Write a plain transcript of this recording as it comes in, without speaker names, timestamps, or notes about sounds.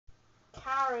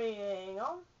carrying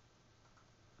on.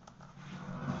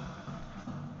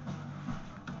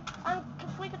 And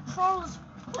complete controls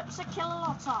flips a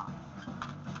kilowatt.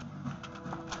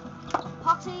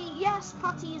 Putty, yes,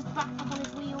 Putty is back up on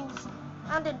his wheels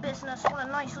and in business. What a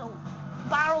nice little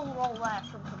barrel roll there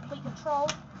from complete control.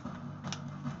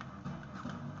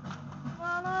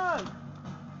 Oh no!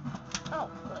 Oh,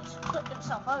 well, he's flipped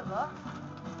himself over.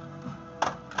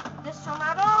 This time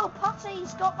round, oh,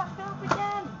 Putty's got back up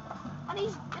again! And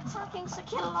he's attacking Sir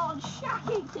Kilowatt and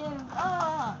shacking him!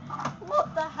 Ah!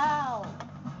 What the hell?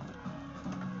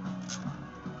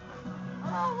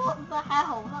 Oh, what the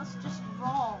hell? That's just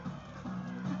wrong.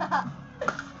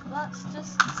 That's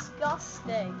just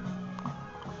disgusting.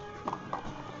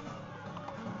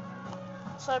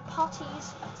 So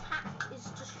Putty's attack is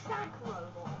to shag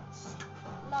robots.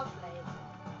 Lovely.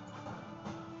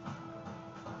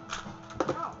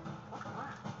 Oh, what's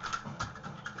that?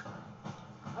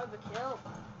 Overkill.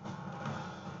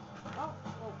 Oh,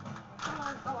 come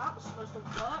on. Oh, that was supposed to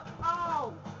work.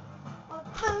 Oh! Well,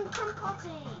 boom from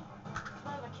Putty.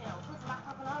 Overkill. Put back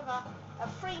up and over.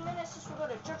 3 minutes as we've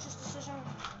got a judge's decision.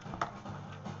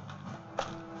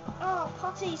 Oh,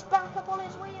 Putty's back up on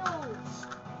his wheels.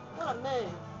 What a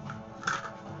move.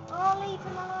 Oh, leave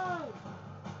him alone.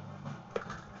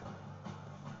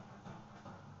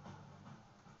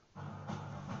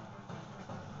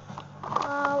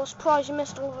 Oh, surprise, you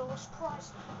missed all of it.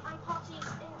 Surprise. And Putty's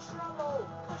in trouble.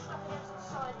 Pushed up against the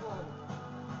sidewall.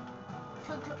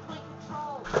 Could complete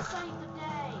control. Save the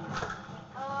day.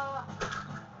 No,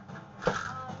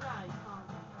 you can't.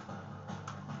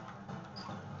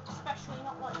 Especially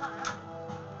not like that.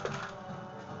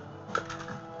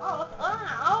 Oh, look at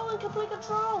that. Oh, in complete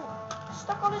control.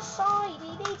 Stuck on his side.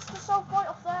 He needs to self-fight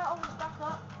off there. Oh, he's back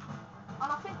up.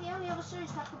 And I think the only other series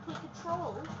to have complete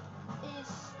control is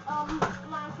Land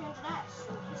 300S.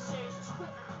 And his series is quit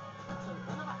now. So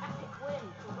another epic win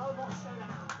for Robot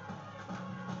Showdown.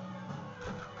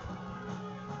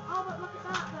 Oh, but look at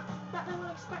that. That they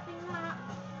weren't expecting that.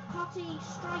 Putty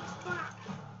strikes back.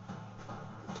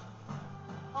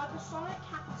 Hypersonic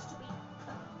happens to be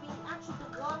actually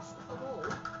the worst of them all.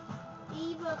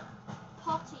 Even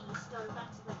Putty's done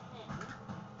better than him.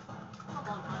 Come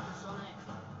on, Hypersonic.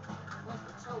 Where's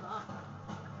Matilda?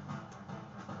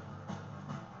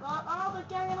 Right, oh, they're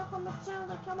ganging up on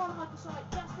Matilda. Come on, Hypersonic.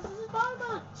 Yes, this is his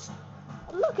moment.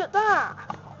 Look at that.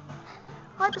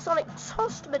 Hypersonic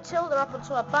tossed Matilda up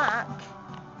onto her back.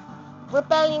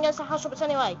 Rebelling against the house robots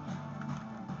anyway.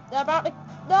 They're about to...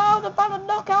 No, they're about to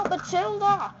knock out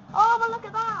Matilda. Oh, but look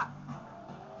at that.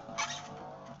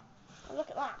 Look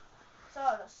at that. So,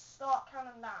 let's start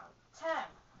counting down. 10,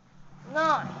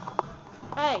 9,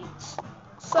 8,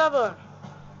 7,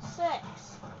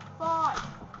 6, 5,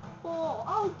 4,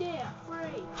 oh dear,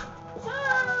 3,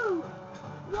 2,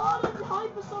 1, and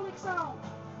hypersonic sound.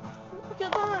 Look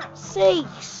at that.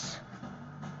 Cease.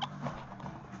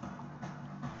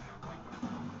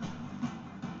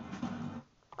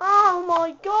 Oh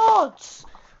my god.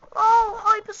 Oh,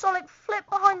 hypersonic flip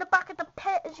behind the back of the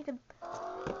pit, as you can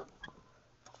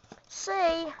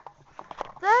see.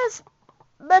 There's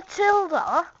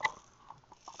Matilda.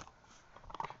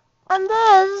 And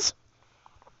there's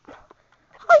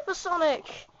hypersonic.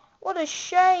 What a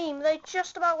shame. They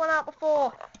just about went out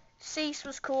before cease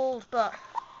was called, but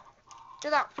do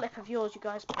that flip of yours, you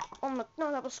guys.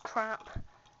 No, that was crap.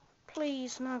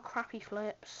 Please, no crappy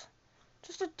flips.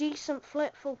 Just a decent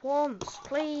flip for once,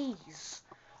 please.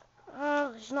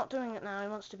 Oh, he's not doing it now. He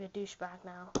wants to be a douchebag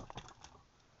now.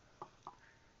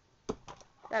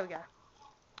 There we go.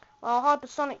 Well,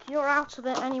 Hypersonic, you're out of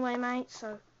it anyway, mate.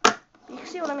 So you can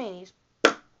see what I mean.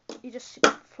 He just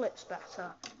flips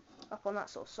better up on that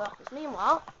sort of surface.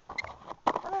 Meanwhile,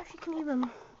 I don't know if you can even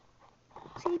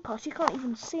see Puss. You can't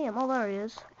even see him. Oh, there he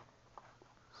is.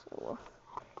 So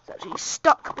he's actually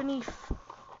stuck beneath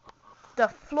the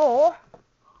floor.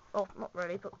 Oh, not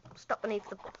really, but stuck beneath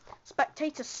the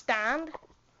spectator stand.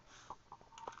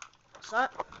 So,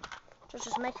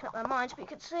 just making up their minds, but you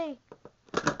can see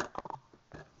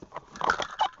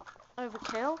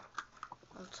overkill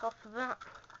on top of that.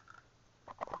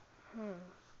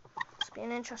 It's been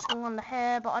an interesting one to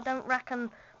hear, but I don't reckon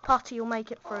Putty will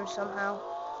make it through somehow.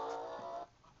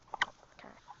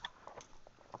 Okay.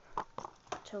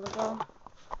 Till they're gone.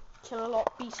 Till a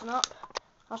lot beaten up.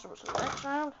 That's what's the next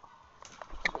round.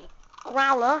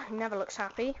 Growler, who never looks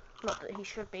happy. Not that he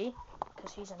should be,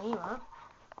 because he's an emo.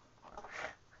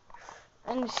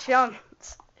 And Shunt.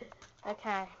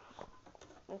 Okay.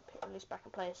 Release back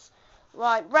in place.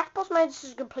 Right, Refboss made this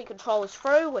as complete control is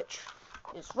through, which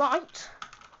is right.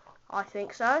 I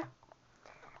think so.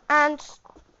 And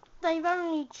they've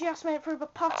only just made it through,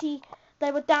 but Putty,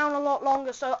 they were down a lot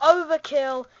longer, so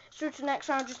Overkill through to the next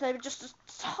round, they were just a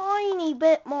tiny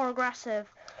bit more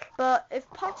aggressive. But if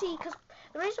Putty, because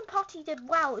the reason Putty did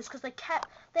well is because they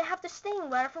have this thing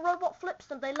where if a robot flips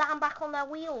them, they land back on their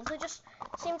wheels. They just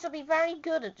seem to be very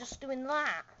good at just doing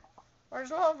that.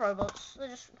 Whereas a lot of robots, they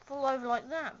just fall over like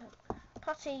that. But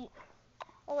Putty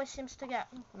always seems to get,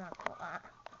 no, not that.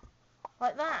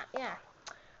 Like that, yeah.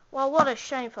 Well, what a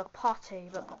shame for Putty,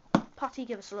 but Putty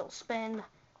give us a little spin,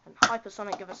 and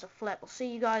Hypersonic give us a flip. We'll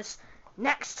see you guys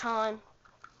next time.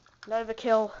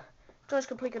 Overkill enjoys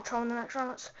complete control in the next round.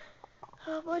 Let's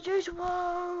help my Jason.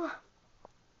 Whoa!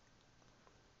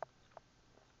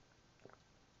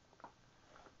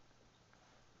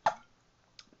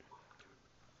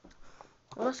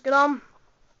 Well, let's get on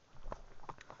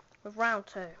with round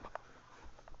 2.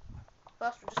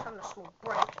 First, we're just having a small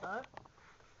break though,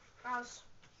 as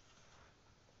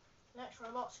next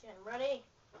robot's getting ready.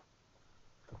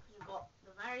 We've got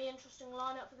the very interesting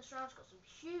lineup for this round. It's got some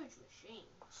huge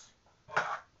machines.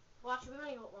 Well, actually, we've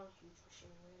only got one huge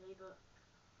machine really, but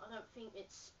I don't think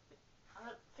it's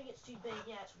too big.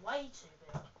 Yeah, it's way too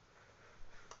big.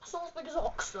 It's not as big as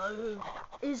Ox though, who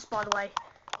is, by the way,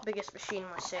 the biggest machine in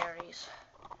my series.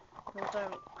 Well, don't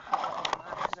have it on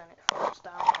that, because then it falls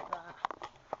down like that.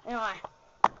 Anyway,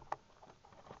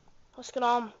 let's get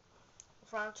on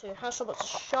with round 2. House Robot's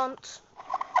a Shunt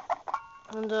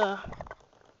and a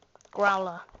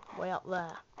Growler way up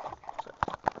there. So,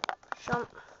 Shunt.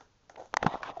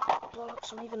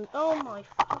 Bollocks, I'm even. Oh my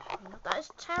fucking. That is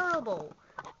terrible.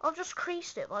 I've just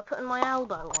creased it by putting my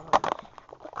elbow on it.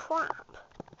 What crap.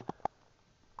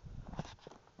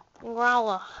 And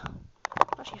Growler.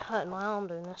 I'm actually hurting my arm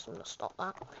doing this. I'm going to stop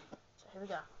that. So here we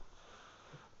go.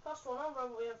 First one on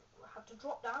road, we have to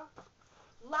drop down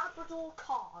Labrador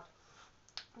card.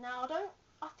 Now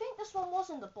I think this one was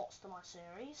in the bots to my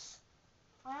series.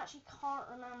 I actually can't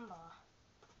remember.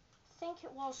 I think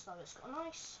it was though. It's got a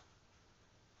nice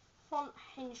front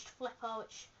hinged flipper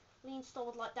which leans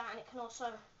forward like that, and it can also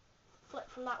flip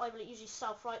from that way, but it usually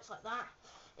self-rights like that.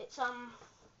 It's a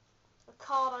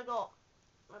card I got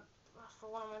for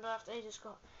one of my birthdays. It's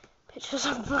got pictures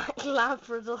of black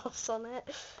Labradors on it,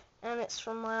 and it's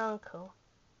from my uncle.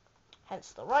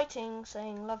 Hence the writing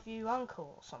saying "Love you,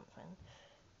 Uncle" or something.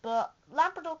 But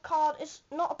Labrador card is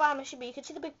not a bad machine, but you can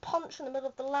see the big punch in the middle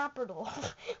of the Labrador,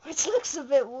 which looks a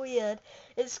bit weird.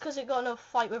 It's because it got in a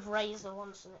fight with Razor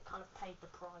once, and it kind of paid the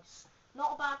price.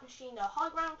 Not a bad machine though. High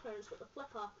ground clearance, but the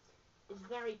flipper is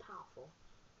very powerful.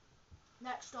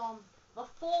 Next on, the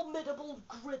formidable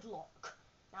Gridlock.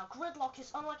 Now, Gridlock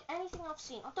is unlike anything I've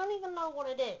seen. I don't even know what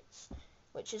it is,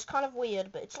 which is kind of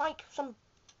weird, but it's like some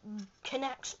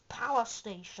Kinect power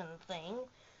station thing.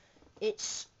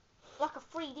 It's like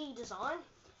a 3D design.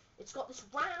 It's got this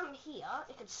ram here.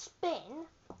 It can spin.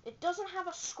 It doesn't have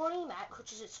a Schrimech,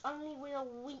 which is its only real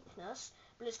weakness,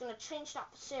 but it's going to change that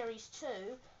for Series 2.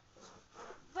 It's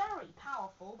very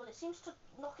powerful, but it seems to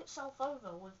knock itself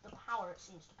over with the power it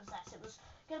seems to possess. It was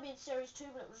going to be in Series 2,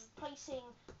 but it was replacing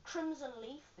Crimson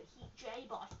Leaf for Heat J,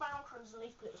 but I found Crimson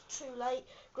Leaf, but it was too late.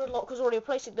 Gridlock was already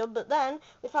replacing them, but then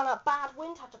we found out Bad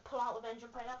Wind had to pull out of engine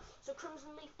failure, so Crimson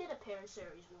Leaf did appear in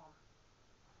Series 1.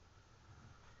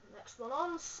 Next one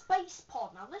on,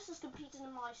 Spacepod. Now this is competing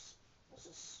in my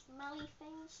smelly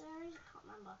thing series. I can't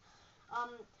remember.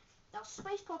 Now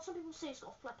Spacepod, some people say it's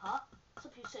got a flipper.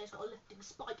 Some people say it's got a lifting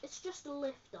spike. It's just a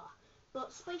lifter.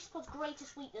 But Spacepod's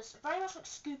greatest weakness, very much like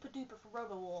Scooper Duper for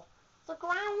RoboWar, the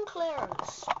ground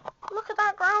clearance. Look at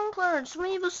that ground clearance from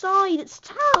either side. It's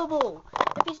terrible.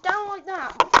 If he's down like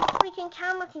that, the freaking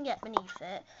camera can get beneath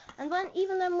it. And then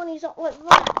even then when he's up like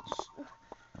that,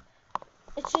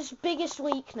 it's his biggest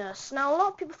weakness. Now, a lot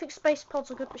of people think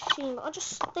Spacepod's a good machine, but I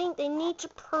just think they need to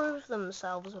prove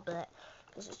themselves a bit,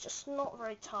 because it's just not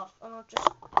very tough, and I've just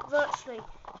virtually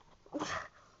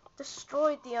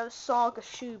destroyed the Saga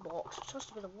shoebox, which must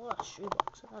have been the worst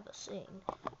shoebox I've ever seen.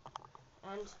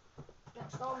 And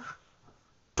next on,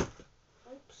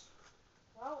 oops,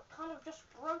 well, it kind of just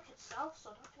broke itself,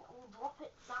 so I don't think I will drop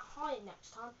it that high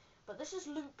next time, but this is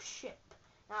Luke's ship.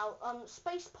 Now,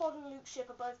 Spacepod and Luke's ship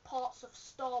are both parts of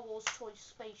Star Wars toy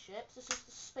spaceships. This is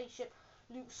the spaceship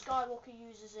Luke Skywalker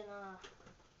uses in,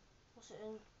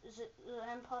 is it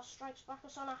Empire Strikes Back or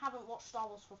something? I haven't watched Star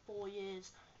Wars for 4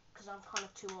 years, because I'm kind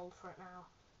of too old for it now.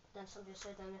 But then somebody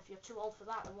said, then if you're too old for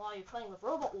that, then why are you playing with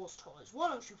Robot Wars toys? Why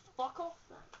don't you fuck off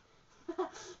then?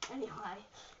 Anyway,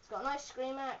 it's got a nice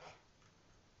Schrimech,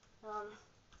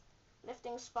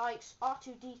 lifting spikes,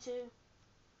 R2-D2.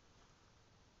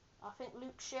 I think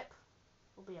Luke's ship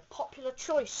will be a popular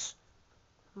choice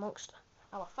amongst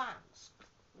our fans.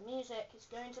 The music is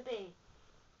going to be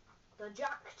the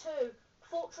Jack 2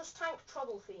 Fortress Tank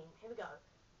Trouble theme. Here we go.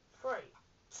 3,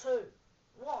 2,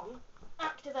 1,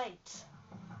 activate.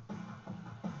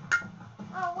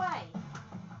 Oh way!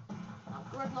 Now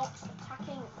Gridlock's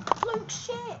attacking Luke's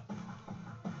ship.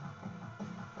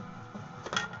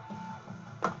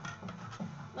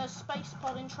 There's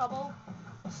Spacepod in trouble.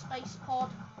 Spacepod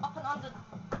up and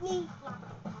underneath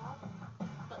Labrador card,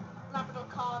 but Labrador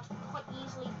card quite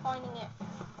easily finding it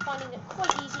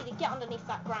quite easy to get underneath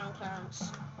that ground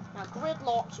clearance. Now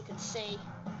Gridlock, you can see,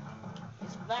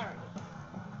 is very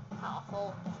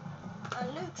powerful,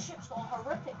 and Luke's ship's got a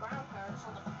horrific ground clearance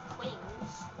on the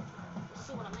wings. You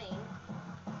see what I mean?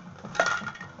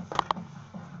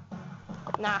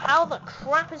 Now how the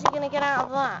crap is he going to get out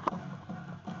of that?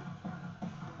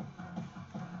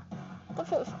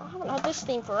 I haven't had this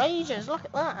theme for ages, look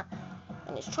at that.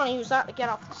 And it's trying to use that to get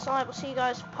off the side. We'll see you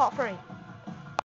guys for part 3.